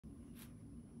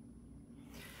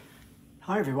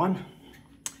Hi everyone.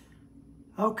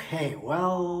 Okay,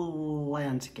 well,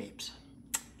 landscapes.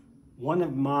 One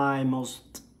of my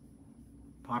most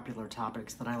popular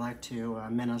topics that I like to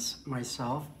menace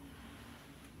myself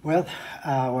with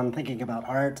when thinking about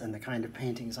art and the kind of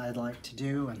paintings I'd like to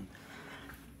do and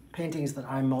paintings that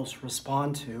I most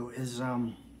respond to is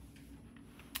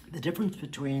the difference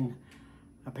between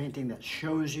a painting that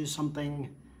shows you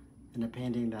something and a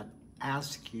painting that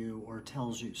asks you or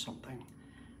tells you something.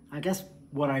 I guess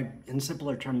in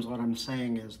simpler terms, what I'm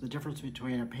saying is the difference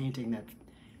between a painting that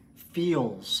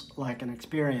feels like an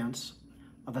experience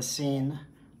of a scene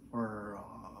or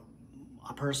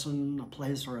a person, a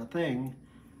place, or a thing,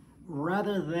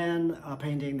 rather than a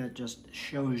painting that just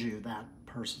shows you that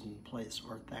person, place,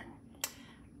 or thing.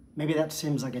 Maybe that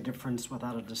seems like a difference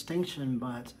without a distinction,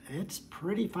 but it's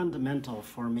pretty fundamental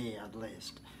for me, at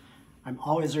least. I'm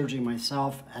always urging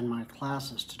myself and my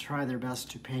classes to try their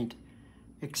best to paint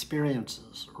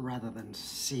experiences rather than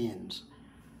scenes.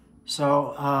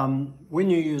 So when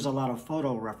you use a lot of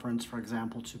photo reference, for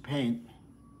example, to paint,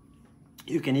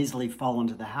 you can easily fall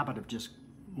into the habit of just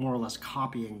more or less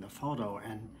copying the photo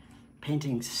and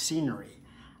painting scenery.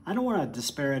 I don't want to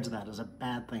disparage that as a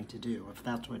bad thing to do. If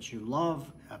that's what you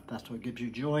love, if that's what gives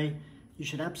you joy, you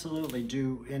should absolutely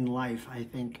do in life, I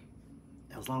think,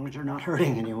 as long as you're not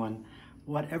hurting anyone,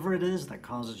 whatever it is that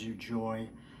causes you joy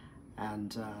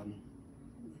and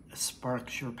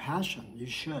sparks your passion, you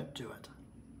should do it.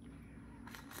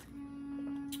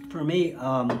 For me,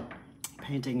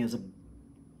 painting is,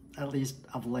 at least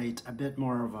of late, a bit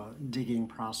more of a digging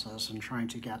process and trying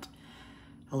to get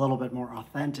a little bit more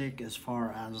authentic as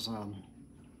far as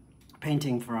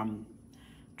painting from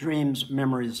dreams,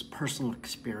 memories, personal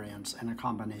experience, and a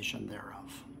combination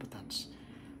thereof. But that's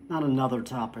not another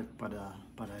topic, but a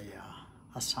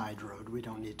side road we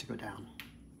don't need to go down.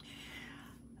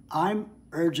 I'm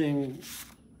urging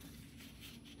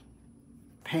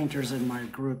painters in my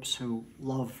groups who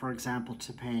love, for example,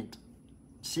 to paint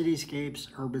cityscapes,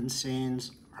 urban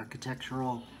scenes,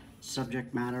 architectural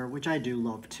subject matter, which I do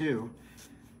love too,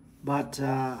 but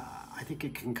I think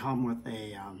it can come with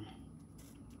a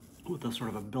sort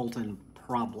of a built-in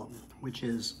problem, which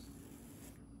is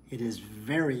it is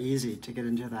very easy to get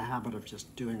into the habit of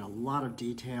just doing a lot of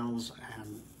details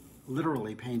and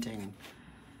literally painting.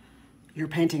 You're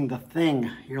painting the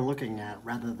thing you're looking at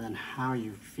rather than how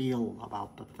you feel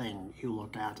about the thing you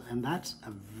look at, and that's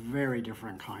a very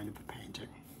different kind of painting.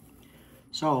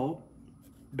 So,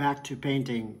 back to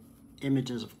painting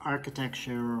images of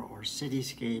architecture or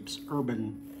cityscapes,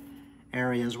 urban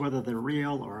areas, whether they're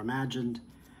real or imagined.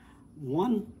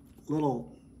 One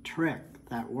little trick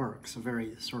that works, a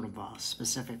very sort of a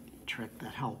specific trick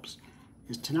that helps,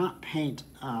 is to not paint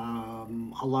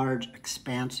a large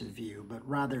expansive view, but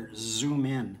rather zoom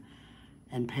in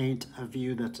and paint a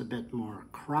view that's a bit more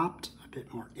cropped, a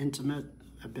bit more intimate,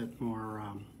 a bit more,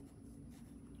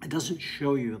 it doesn't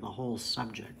show you the whole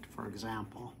subject, for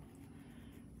example.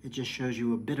 It just shows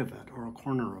you a bit of it or a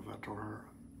corner of it,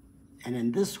 and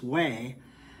in this way,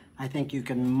 I think you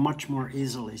can much more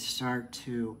easily start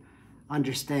to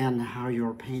understand how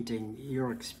you're painting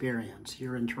your experience,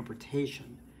 your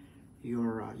interpretation,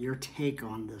 your take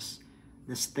on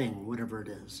this thing, whatever it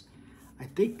is. I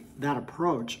think that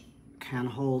approach can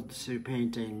hold to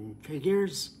painting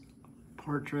figures,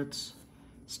 portraits,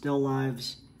 still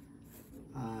lives.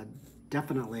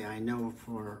 Definitely, I know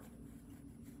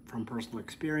from personal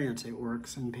experience, it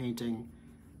works in painting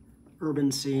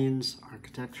urban scenes,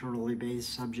 architecturally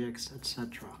based subjects,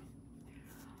 etc.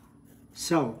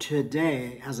 So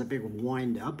today, as a big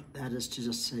wind-up, that is to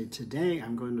just say today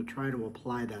I'm going to try to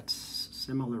apply that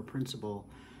similar principle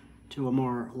to a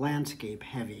more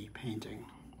landscape-heavy painting.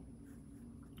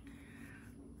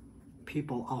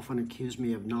 People often accuse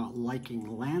me of not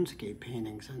liking landscape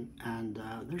paintings, and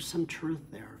there's some truth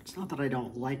there. It's not that I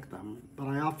don't like them, but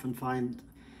I often find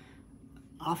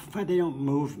they don't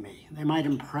move me. They might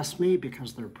impress me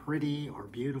because they're pretty or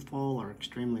beautiful or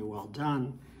extremely well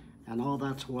done, and all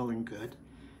that's well and good,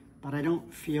 but I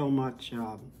don't feel much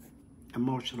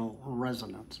emotional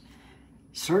resonance.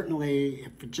 Certainly,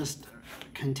 if it just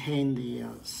contained the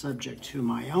subject to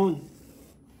my own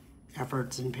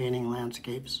efforts in painting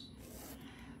landscapes,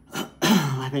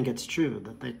 I think it's true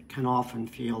that they can often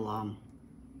feel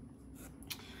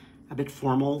a bit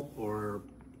formal or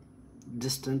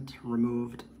distant,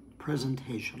 removed.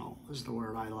 Presentational is the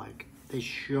word I like. They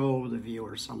show the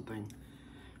viewer something,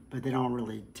 but they don't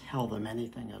really tell them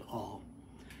anything at all.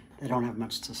 They don't have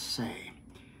much to say.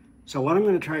 So what I'm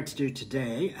going to try to do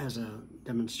today as a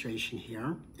demonstration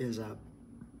here is a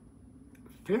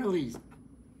fairly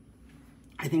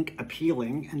I think,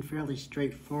 appealing and fairly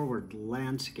straightforward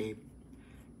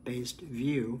landscape-based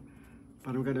view,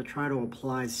 but I'm going to try to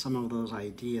apply some of those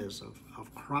ideas of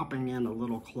cropping in a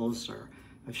little closer,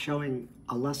 of showing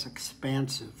a less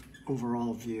expansive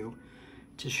overall view,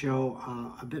 to show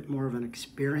a bit more of an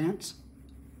experience,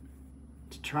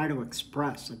 to try to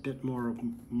express a bit more of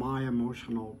my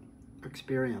emotional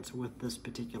experience with this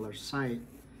particular site,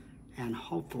 and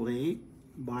hopefully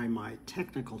by my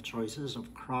technical choices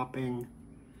of cropping,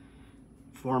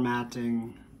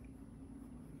 formatting,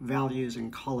 values in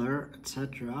color,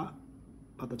 etc.,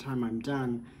 by the time I'm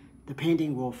done, the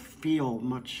painting will feel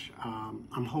much,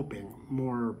 I'm hoping,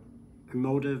 more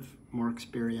emotive, more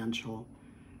experiential,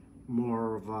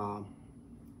 more of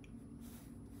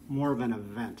an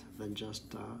event than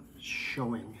just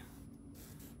showing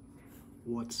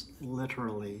what's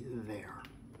literally there.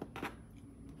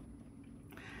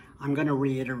 I'm going to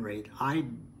reiterate,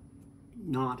 I'm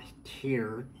not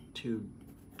here to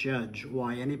judge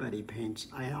why anybody paints.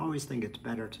 I always think it's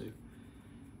better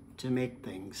to make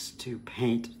things, to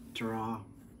paint, draw,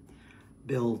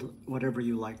 build, whatever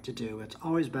you like to do. It's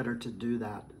always better to do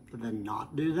that than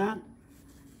not do that.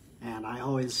 And I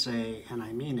always say, and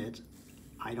I mean it,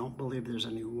 I don't believe there's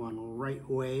any one right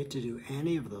way to do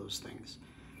any of those things.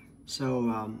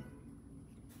 So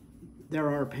there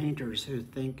are painters who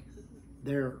think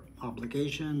their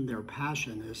obligation, their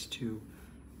passion is to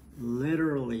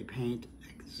literally paint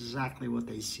exactly what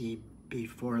they see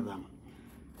before them.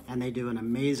 And they do an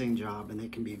amazing job, and they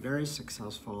can be very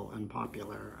successful and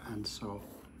popular. And so,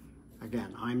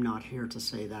 again, I'm not here to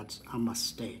say that's a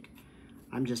mistake.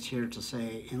 I'm just here to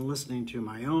say, in listening to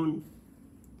my own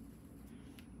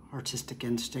artistic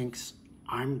instincts,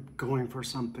 I'm going for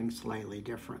something slightly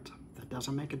different. That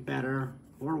doesn't make it better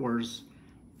or worse.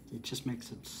 It just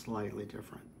makes it slightly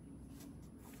different.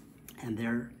 And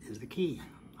there is the key,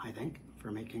 I think,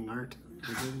 for making art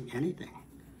or doing anything.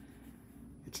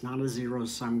 It's not a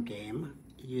zero-sum game.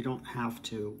 You don't have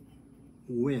to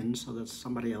win so that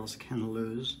somebody else can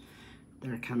lose.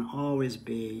 There can always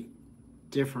be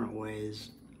different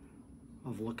ways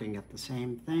of looking at the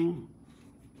same thing,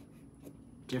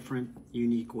 different,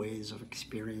 unique ways of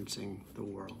experiencing the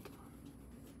world.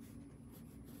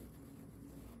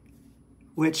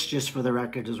 Which, just for the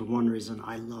record, is one reason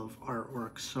I love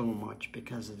artwork so much,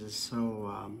 because it is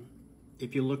so,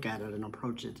 if you look at it and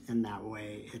approach it in that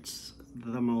way, it's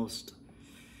the most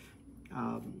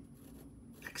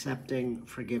accepting,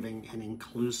 forgiving, and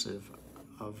inclusive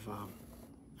of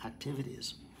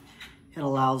activities. It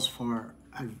allows for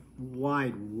a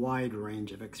wide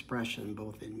range of expression,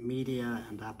 both in media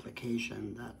and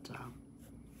application, that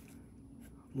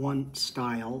one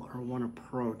style or one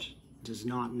approach does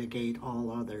not negate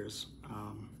all others.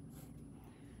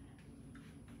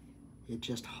 It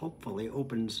just hopefully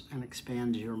opens and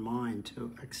expands your mind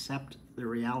to accept the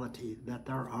reality that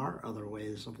there are other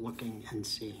ways of looking and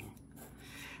seeing.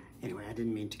 Anyway, I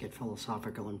didn't mean to get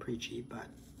philosophical and preachy, but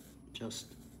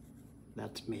just,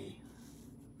 that's me.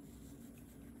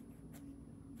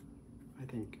 I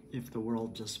think if the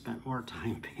world just spent more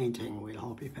time painting, we'd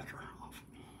all be better off.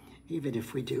 Even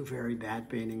if we do very bad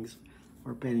paintings,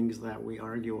 or paintings that we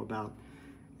argue about,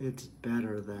 it's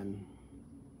better than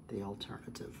the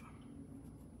alternative.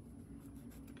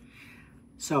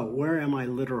 So where am I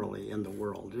literally in the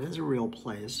world? It is a real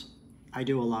place. I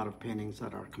do a lot of paintings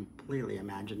that are completely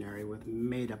imaginary with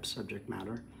made-up subject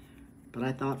matter, but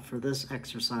I thought for this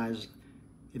exercise,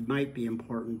 it might be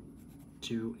important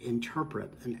to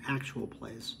interpret an actual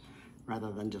place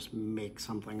rather than just make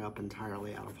something up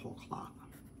entirely out of whole cloth.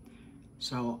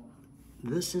 So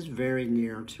this is very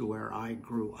near to where I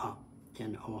grew up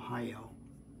in Ohio.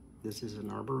 This is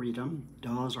an arboretum,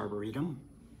 Dawes Arboretum.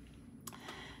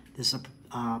 This is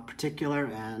a particular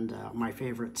and my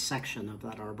favorite section of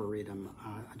that arboretum,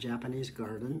 a Japanese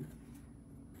garden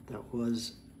that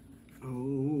was,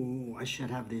 oh, I should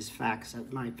have these facts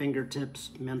at my fingertips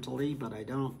mentally, but I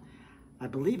don't. I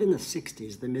believe in the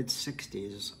 60s, the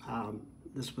mid-60s,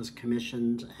 this was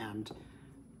commissioned, and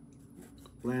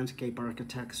landscape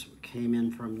architects came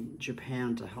in from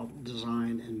Japan to help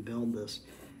design and build this.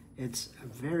 It's a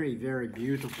very, very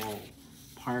beautiful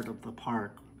part of the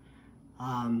park.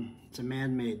 It's a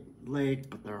man-made lake,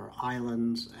 but there are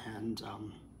islands and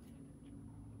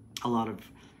a lot of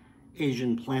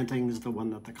Asian plantings, the one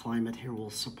that the climate here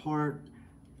will support,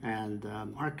 and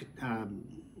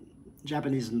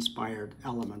Japanese-inspired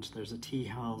elements. There's a tea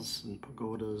house and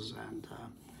pagodas and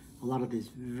a lot of these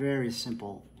very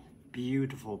simple,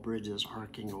 beautiful bridges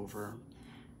arcing over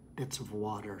bits of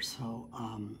water. So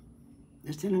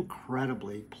it's an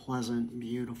incredibly pleasant,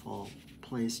 beautiful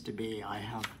place to be. I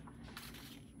have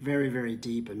very, very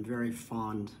deep and very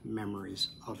fond memories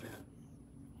of it.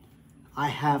 I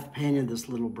have painted this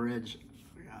little bridge,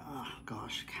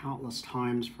 gosh, countless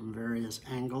times from various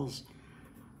angles.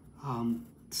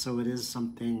 So it is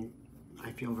something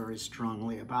I feel very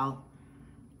strongly about.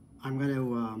 I'm going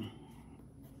to,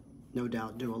 no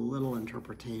doubt, do a little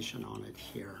interpretation on it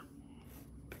here.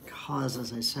 Because,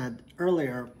 as I said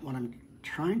earlier, what I'm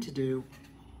trying to do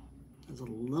is a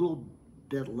little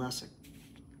bit less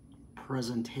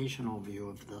presentational view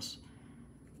of this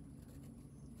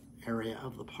area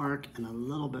of the park and a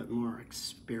little bit more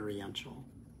experiential.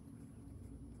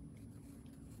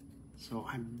 So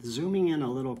I'm zooming in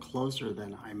a little closer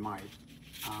than I might.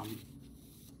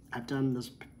 I've done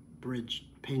this bridge,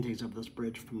 paintings of this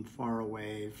bridge from far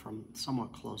away, from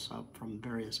somewhat close up, from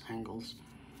various angles.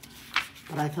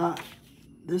 But I thought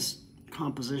this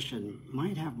composition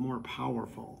might have more power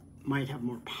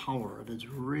if it's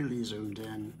really zoomed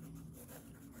in,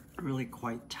 really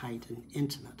quite tight and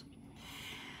intimate.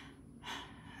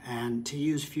 And to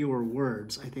use fewer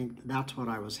words, I think that's what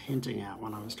I was hinting at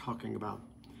when I was talking about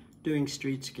doing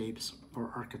streetscapes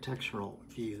or architectural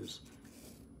views.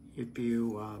 If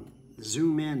you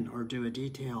zoom in or do a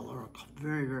detail or a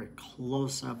very, very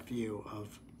close-up view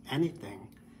of anything,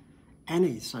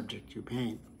 any subject you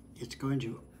paint, it's going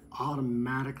to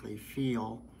automatically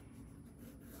feel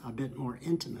a bit more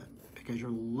intimate because you're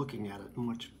looking at it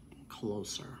much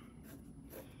closer.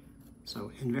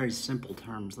 So in very simple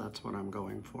terms, that's what I'm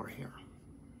going for here.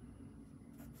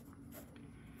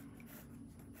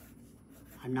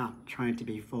 I'm not trying to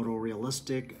be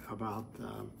photorealistic about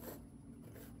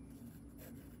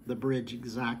the bridge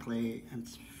exactly.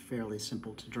 It's fairly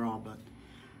simple to draw, but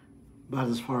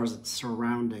as far as its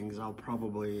surroundings, I'll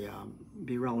probably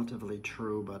be relatively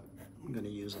true, but I'm going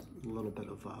to use a little bit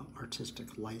of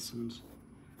artistic license.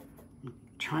 I'm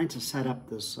trying to set up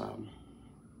this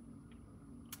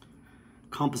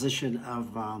composition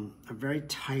of a very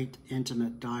tight,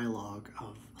 intimate dialogue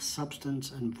of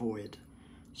substance and void.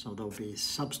 So there'll be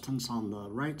substance on the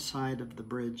right side of the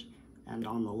bridge, and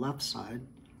on the left side,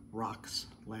 rocks,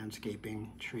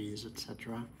 landscaping, trees,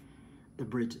 etc. The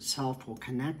bridge itself will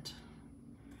connect,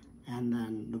 and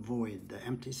then the void, the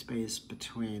empty space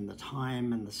between the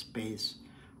time and the space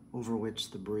over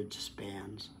which the bridge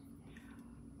spans.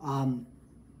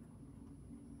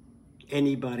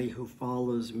 Anybody who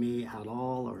follows me at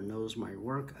all or knows my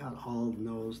work at all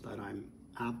knows that I'm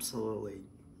absolutely,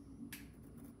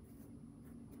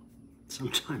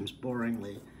 sometimes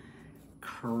boringly,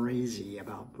 crazy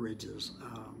about bridges.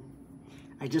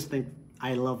 I just think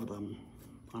I love them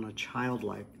on a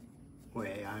childlike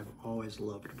way. I've always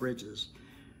loved bridges,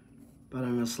 but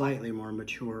in a slightly more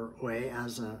mature way,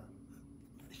 as a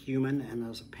human and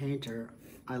as a painter,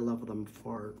 I love them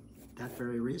for that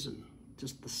very reason.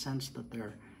 Just the sense that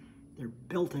they're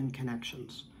built-in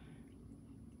connections.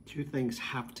 Two things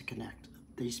have to connect.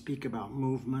 They speak about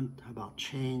movement, about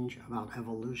change, about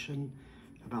evolution,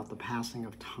 about the passing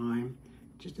of time.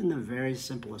 Just in the very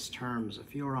simplest terms,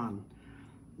 if you're on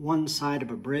one side of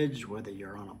a bridge, whether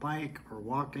you're on a bike or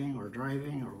walking or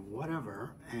driving or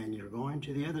whatever, and you're going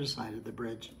to the other side of the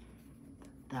bridge,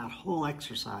 that whole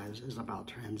exercise is about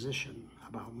transition,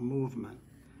 about movement,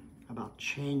 about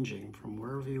changing from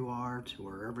wherever you are to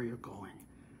wherever you're going.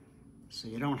 So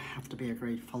you don't have to be a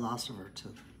great philosopher to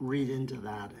read into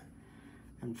that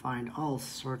and find all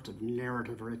sorts of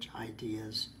narrative-rich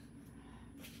ideas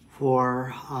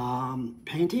for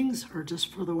paintings or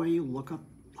just for the way you look at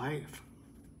life.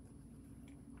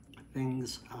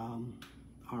 Things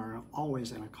are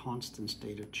always in a constant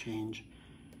state of change,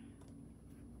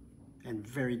 and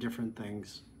very different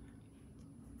things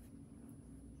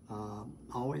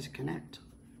always connect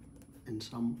in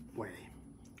some way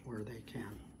where they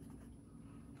can.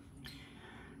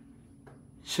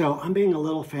 So I'm being a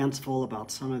little fanciful about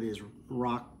some of these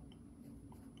rock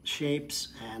shapes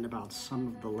and about some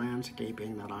of the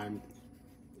landscaping that I'm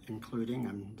including.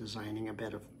 I'm designing a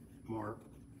bit of more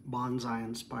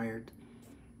bonsai-inspired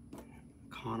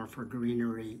conifer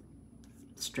greenery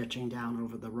stretching down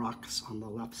over the rocks on the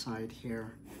left side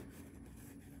here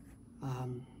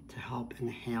to help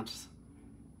enhance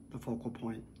the focal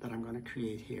point that I'm going to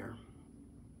create here.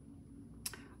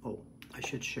 Oh, I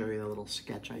should show you the little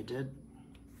sketch I did.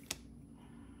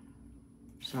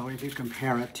 So if you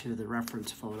compare it to the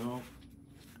reference photo,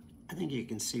 I think you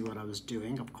can see what I was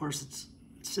doing. Of course, it's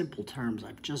simple terms.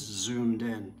 I've just zoomed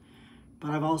in,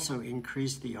 but I've also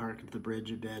increased the arc of the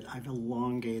bridge a bit. I've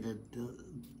elongated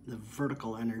the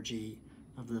vertical energy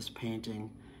of this painting,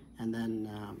 and then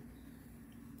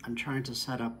I'm trying to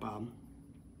set up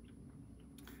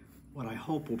what I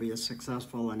hope will be a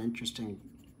successful and interesting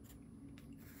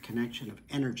connection of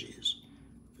energies,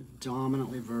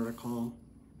 dominantly vertical,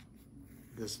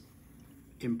 this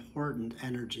important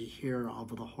energy here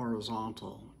over the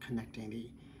horizontal, connecting the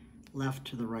left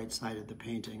to the right side of the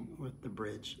painting with the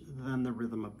bridge, then the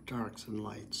rhythm of darks and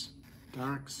lights.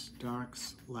 Darks,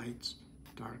 darks, lights,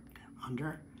 dark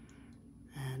under,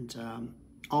 and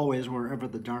always wherever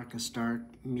the darkest dark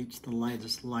meets the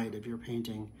lightest light of your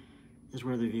painting is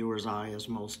where the viewer's eye is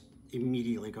most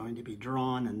immediately going to be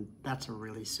drawn, and that's a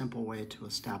really simple way to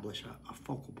establish a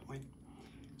focal point.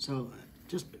 So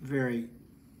just very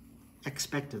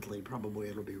expectedly, probably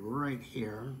it'll be right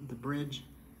here, the bridge,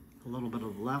 a little bit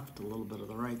of the left, a little bit of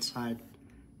the right side,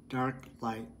 dark,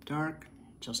 light, dark,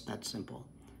 just that simple.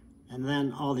 And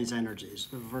then all these energies,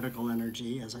 the vertical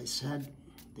energy, as I said,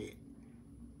 the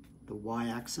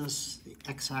y-axis, the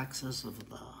x-axis of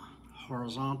the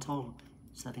horizontal,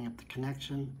 setting up the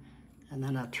connection, and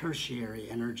then a tertiary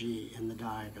energy in the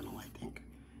diagonal, I think,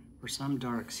 where some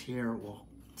darks here will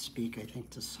speak, I think,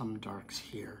 to some darks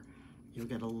here. You'll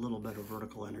get a little bit of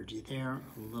vertical energy there,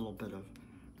 a little bit of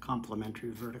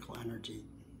complementary vertical energy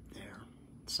there.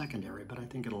 Secondary, but I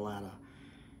think it'll add a,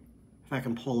 if I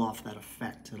can pull off that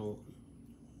effect, it'll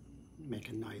make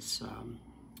a nice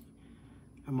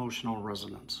emotional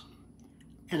resonance.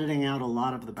 Editing out a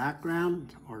lot of the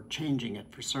background or changing it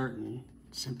for certain,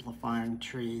 simplifying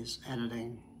trees,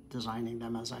 editing, designing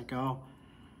them as I go.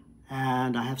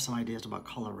 And I have some ideas about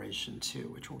coloration too,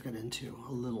 which we'll get into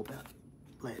a little bit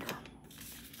later.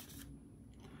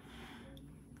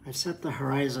 I've set the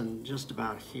horizon just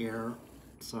about here,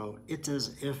 so it's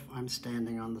as if I'm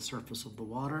standing on the surface of the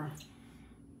water.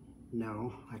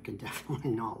 No, I can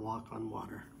definitely not walk on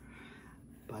water,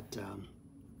 but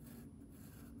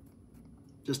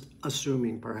just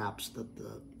assuming perhaps that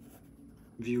the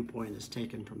viewpoint is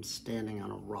taken from standing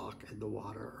on a rock in the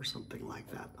water or something like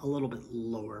that, a little bit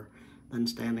lower than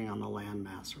standing on the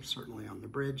landmass or certainly on the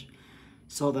bridge,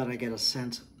 so that I get a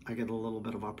sense, I get a little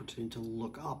bit of opportunity to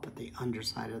look up at the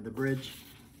underside of the bridge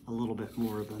a little bit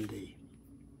more than the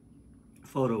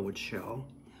photo would show.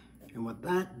 And what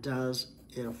that does,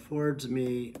 it affords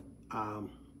me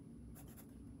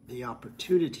the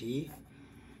opportunity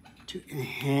to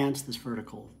enhance this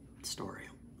vertical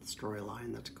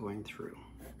storyline that's going through.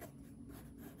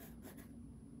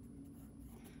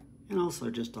 And also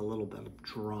just a little bit of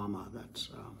drama that's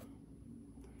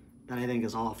that I think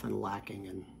is often lacking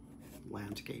in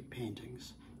landscape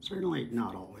paintings. Certainly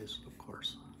not always, of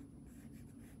course.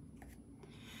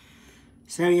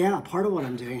 So yeah, part of what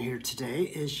I'm doing here today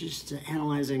is just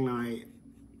analyzing my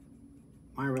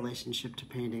relationship to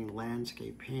painting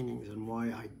landscape paintings and why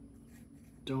I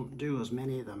don't do as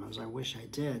many of them as I wish I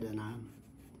did, and I'm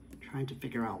trying to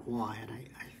figure out why, and I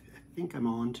think I'm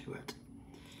on to it.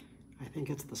 I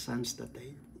think it's the sense that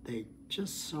they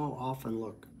just so often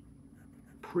look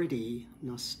pretty,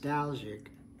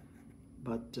 nostalgic,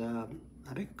 but a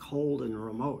bit cold and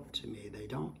remote to me. They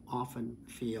don't often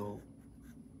feel,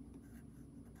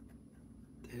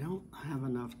 they don't have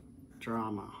enough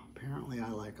drama. Apparently I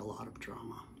like a lot of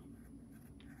drama.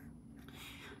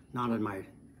 Not in my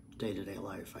day-to-day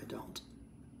life, I don't.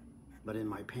 But in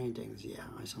my paintings, yeah,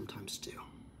 I sometimes do.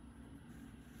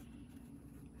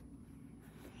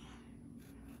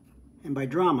 And by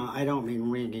drama, I don't mean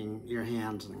wringing your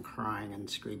hands and crying and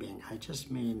screaming. I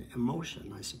just mean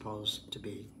emotion, I suppose, to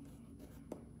be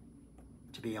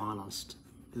honest.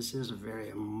 This is a very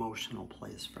emotional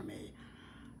place for me.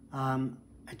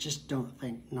 I just don't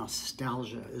think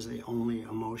nostalgia is the only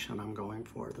emotion I'm going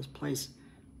for. This place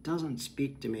doesn't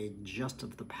speak to me just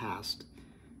of the past.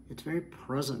 It's very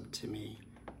present to me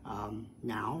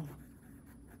now,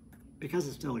 because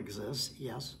it still exists,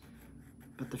 yes,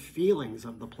 but the feelings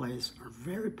of the place are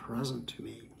very present to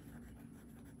me.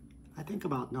 I think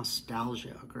about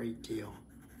nostalgia a great deal.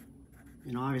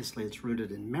 You know, obviously it's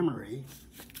rooted in memory,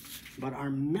 but our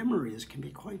memories can be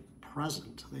quite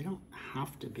present. They don't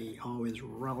have to be always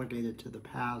relegated to the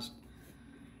past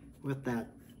with that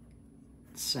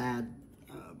sad,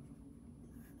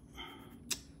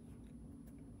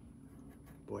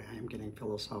 boy, I am getting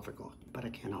philosophical, but I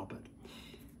can't help it.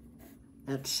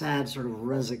 That sad sort of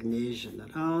resignation that,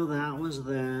 oh, that was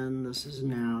then, this is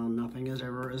now, nothing is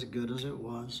ever as good as it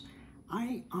was.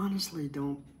 I honestly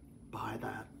don't buy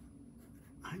that.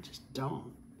 I just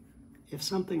don't. If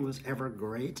something was ever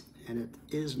great and it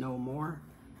is no more,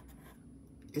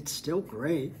 it's still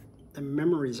great. The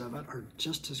memories of it are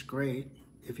just as great.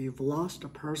 If you've lost a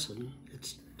person,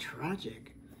 it's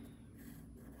tragic.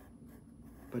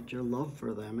 But your love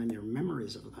for them and your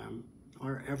memories of them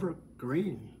are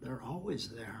evergreen. They're always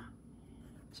there.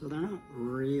 So they're not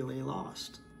really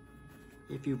lost.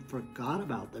 If you forgot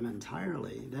about them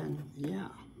entirely, then yeah,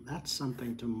 that's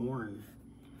something to mourn.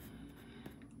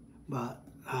 But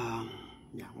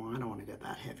yeah, well, I don't want to get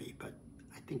that heavy, but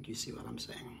I think you see what I'm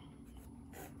saying.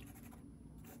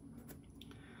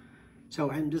 So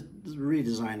I'm just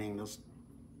redesigning this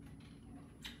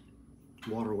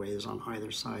waterways on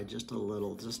either side just a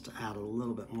little, just to add a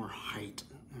little bit more height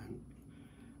and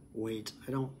weight.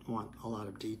 I don't want a lot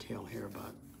of detail here,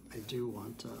 but I do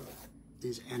want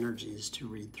these energies to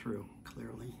read through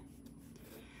clearly.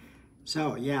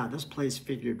 So yeah, this place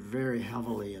figured very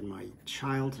heavily in my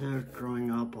childhood, growing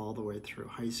up all the way through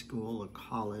high school and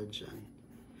college,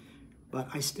 but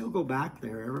I still go back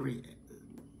there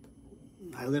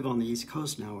I live on the East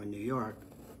Coast now in New York,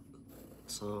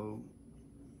 so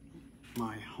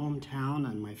my hometown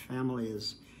and my family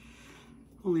is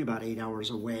only about 8 hours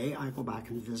away. I go back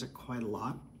and visit quite a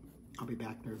lot. I'll be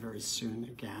back there very soon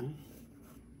again.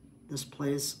 This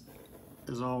place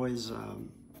is always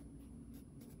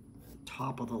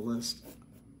top of the list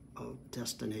of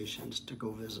destinations to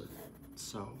go visit.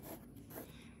 So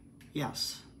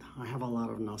yes, I have a lot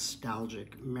of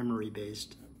nostalgic,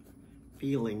 memory-based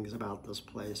feelings about this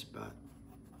place, but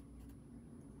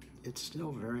it's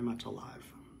still very much alive.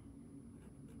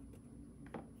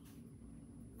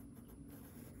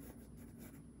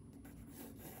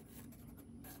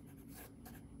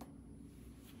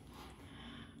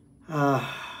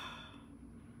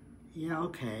 Yeah,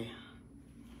 okay.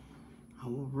 I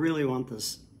really want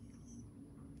this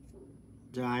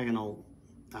diagonal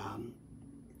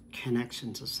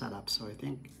connection to set up, so I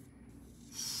think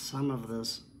some of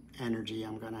this energy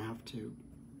I'm going to have to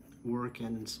work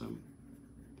in some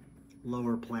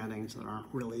lower plantings that aren't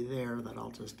really there, that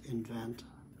I'll just invent.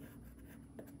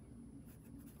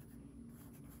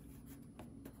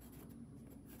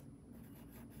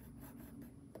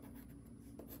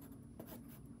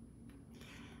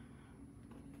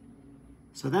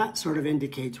 So that sort of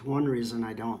indicates one reason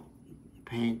I don't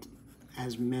paint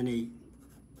as many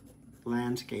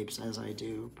landscapes as I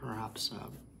do, perhaps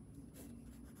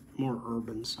more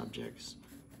urban subjects.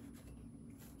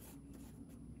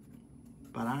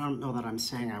 But I don't know that I'm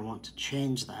saying I want to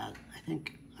change that. I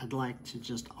think I'd like to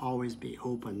just always be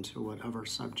open to whatever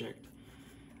subject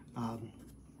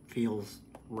feels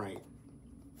right.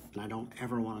 And I don't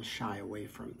ever want to shy away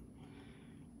from it.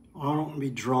 I don't want to be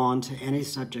drawn to any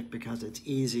subject because it's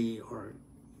easy or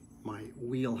my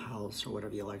wheelhouse or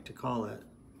whatever you like to call it.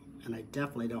 And I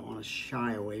definitely don't want to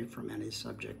shy away from any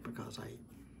subject because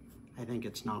I think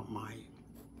it's not my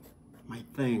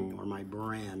thing or my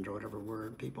brand or whatever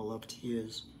word people love to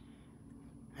use.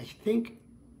 I think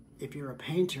if you're a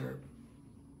painter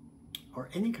or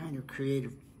any kind of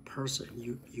creative person,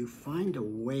 you find a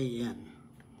way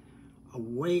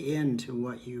into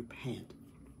what you paint.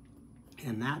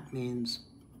 And that means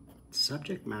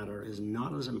subject matter is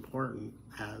not as important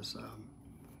as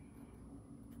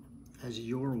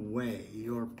your way,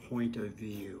 your point of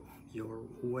view, your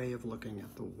way of looking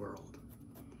at the world.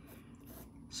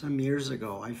 Some years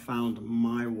ago, I found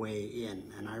my way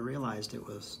in, and I realized it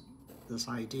was this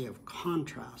idea of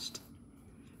contrast,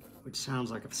 which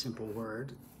sounds like a simple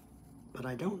word, but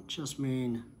I don't just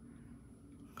mean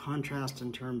contrast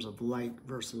in terms of light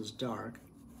versus dark,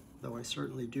 though I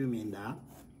certainly do mean that.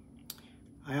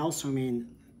 I also mean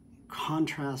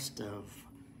contrast of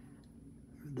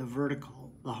the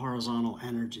vertical, the horizontal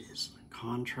energies,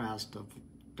 contrast of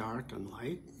dark and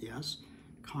light, yes,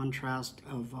 contrast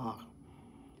of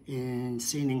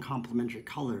seen in complementary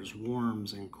colors,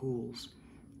 warms and cools,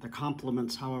 the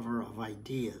complements, however, of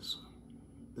ideas,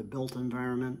 the built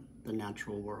environment, the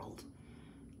natural world,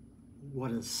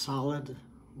 what is solid,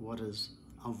 what is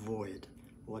a void,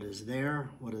 what is there,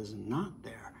 what is not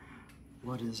there,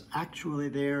 what is actually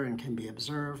there and can be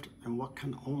observed, and what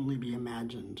can only be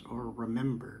imagined or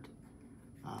remembered.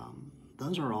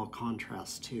 Those are all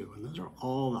contrasts too, and those are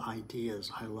all the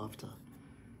ideas I love to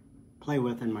play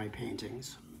with in my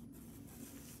paintings.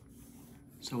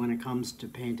 So when it comes to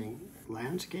painting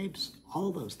landscapes,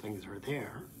 all those things are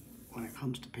there. When it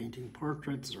comes to painting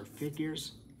portraits or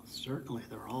figures, certainly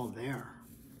they're all there.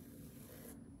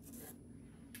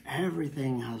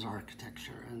 Everything has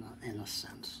architecture in a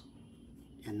sense,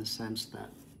 in the sense that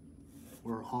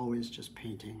we're always just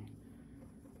painting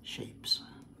shapes.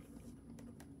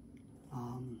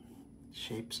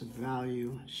 Shapes of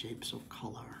value, shapes of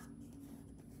color.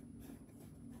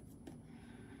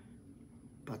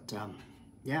 But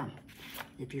yeah,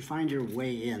 if you find your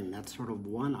way in, that's sort of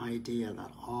one idea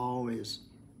that always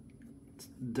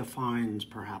defines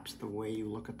perhaps the way you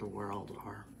look at the world,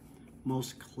 or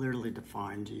most clearly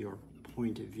defines your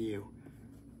point of view.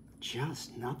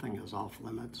 Just nothing is off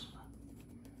limits.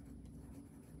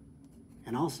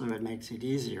 And also it makes it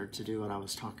easier to do what I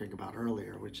was talking about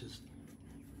earlier, which is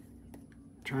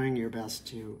trying your best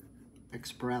to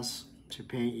express, to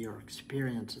paint your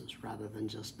experiences rather than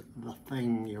just the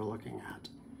thing you're looking at.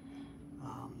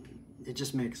 It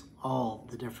just makes all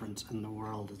the difference in the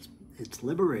world. It's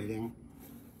liberating,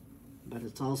 but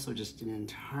it's also just an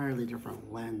entirely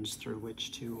different lens through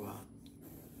which to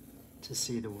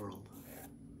see the world.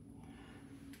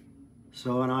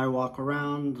 So when I walk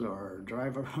around or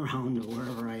drive around or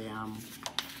wherever I am,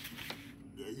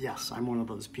 yes, I'm one of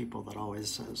those people that always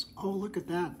says, oh, look at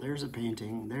that, there's a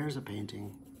painting, there's a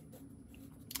painting.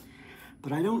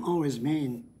 But I don't always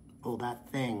mean, oh, that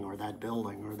thing or that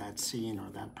building or that scene or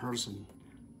that person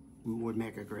would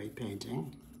make a great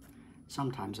painting.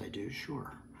 Sometimes I do,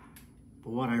 sure.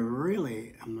 But what I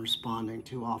really am responding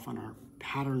to often are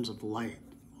patterns of light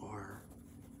or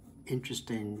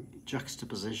interesting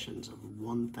juxtapositions of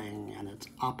one thing and its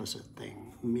opposite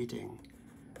thing meeting.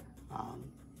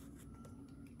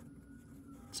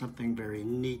 Something very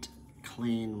neat,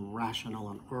 clean, rational,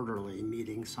 and orderly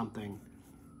meeting something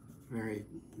very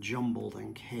jumbled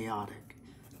and chaotic.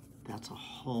 That's a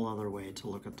whole other way to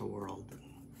look at the world.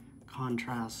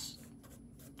 Contrasts,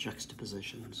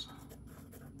 juxtapositions.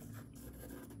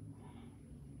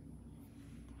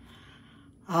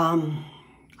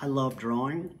 I love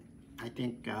drawing. I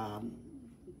think I'm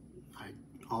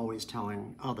always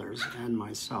telling others and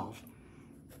myself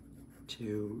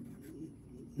to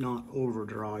not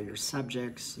overdraw your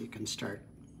subjects. You can start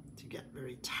to get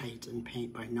very tight and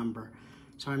paint by number.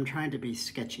 So I'm trying to be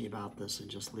sketchy about this and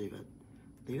just leave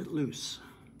it loose.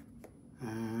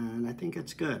 And I think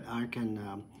it's good. I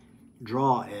can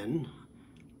draw in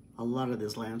a lot of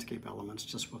these landscape elements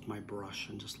just with my brush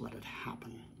and just let it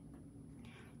happen.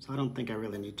 So I don't think I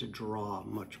really need to draw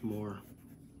much more.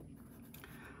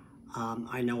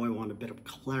 I know I want a bit of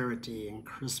clarity and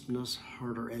crispness,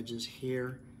 harder edges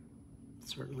here,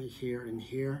 certainly here and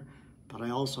here, but I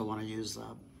also want to use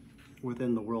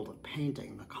within the world of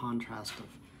painting, the contrast of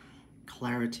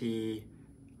clarity,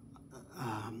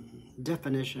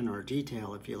 definition or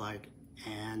detail, if you like,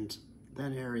 and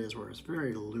then areas where it's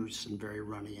very loose and very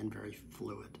runny and very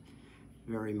fluid,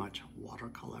 very much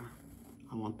watercolor.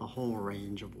 I want the whole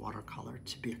range of watercolor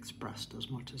to be expressed as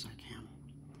much as I can.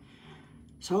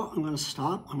 So I'm going to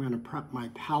stop. I'm going to prep my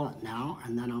palette now,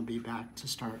 and then I'll be back to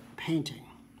start painting.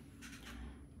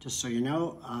 Just so you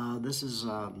know, this is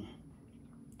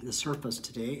the surface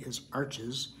today is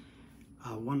Arches,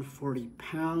 140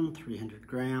 pound, 300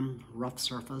 gram, rough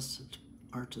surface. It's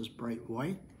Arches bright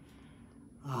white.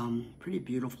 Pretty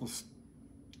beautiful,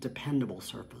 dependable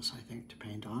surface, I think, to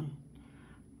paint on.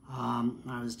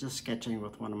 I was just sketching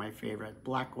with one of my favorite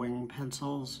Blackwing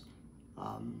pencils,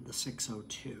 the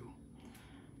 602.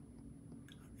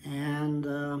 And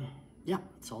yeah,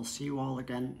 so I'll see you all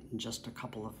again in just a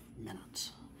couple of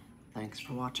minutes. Thanks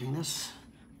for watching this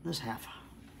half.